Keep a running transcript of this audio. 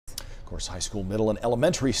Of course, high school, middle, and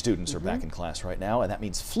elementary students are back in class right now, and that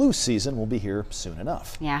means flu season will be here soon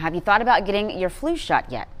enough. Yeah, have you thought about getting your flu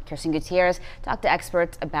shot yet? Kirsten Gutierrez talked to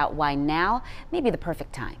experts about why now may be the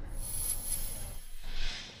perfect time.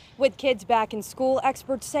 With kids back in school,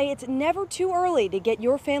 experts say it's never too early to get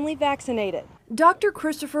your family vaccinated. Dr.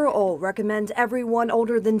 Christopher Ohl recommends everyone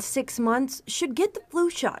older than 6 months should get the flu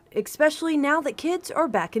shot, especially now that kids are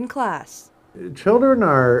back in class. Children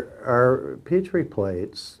are petri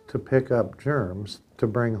plates to pick up germs to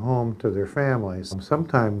bring home to their families.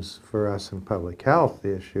 Sometimes for us in public health,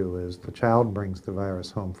 the issue is the child brings the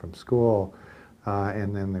virus home from school,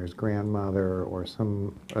 and then there's grandmother or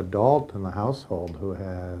some adult in the household who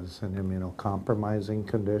has an immunocompromising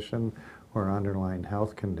condition or underlying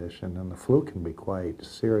health condition, and the flu can be quite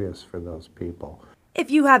serious for those people.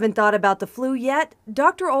 If you haven't thought about the flu yet,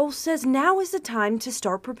 Dr. Ohl says now is the time to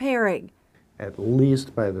start preparing. At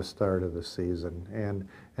least by the start of the season. And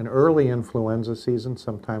an early influenza season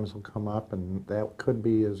sometimes will come up, and that could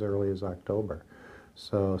be as early as October.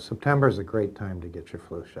 So September is a great time to get your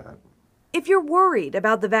flu shot. If you're worried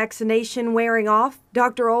about the vaccination wearing off,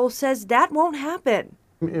 Dr. Ohl says that won't happen.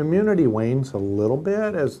 Immunity wanes a little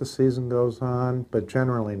bit as the season goes on, but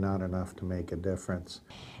generally not enough to make a difference.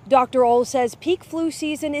 Dr. Ohl says peak flu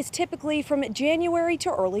season is typically from January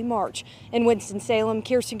to early March. In Winston-Salem,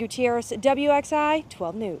 Kirsten Gutierrez, WXI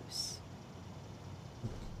 12 News.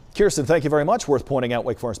 Kirsten, thank you very much. Worth pointing out,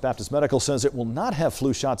 Wake Forest Baptist Medical says it will not have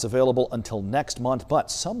flu shots available until next month,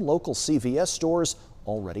 but some local CVS stores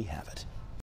already have it.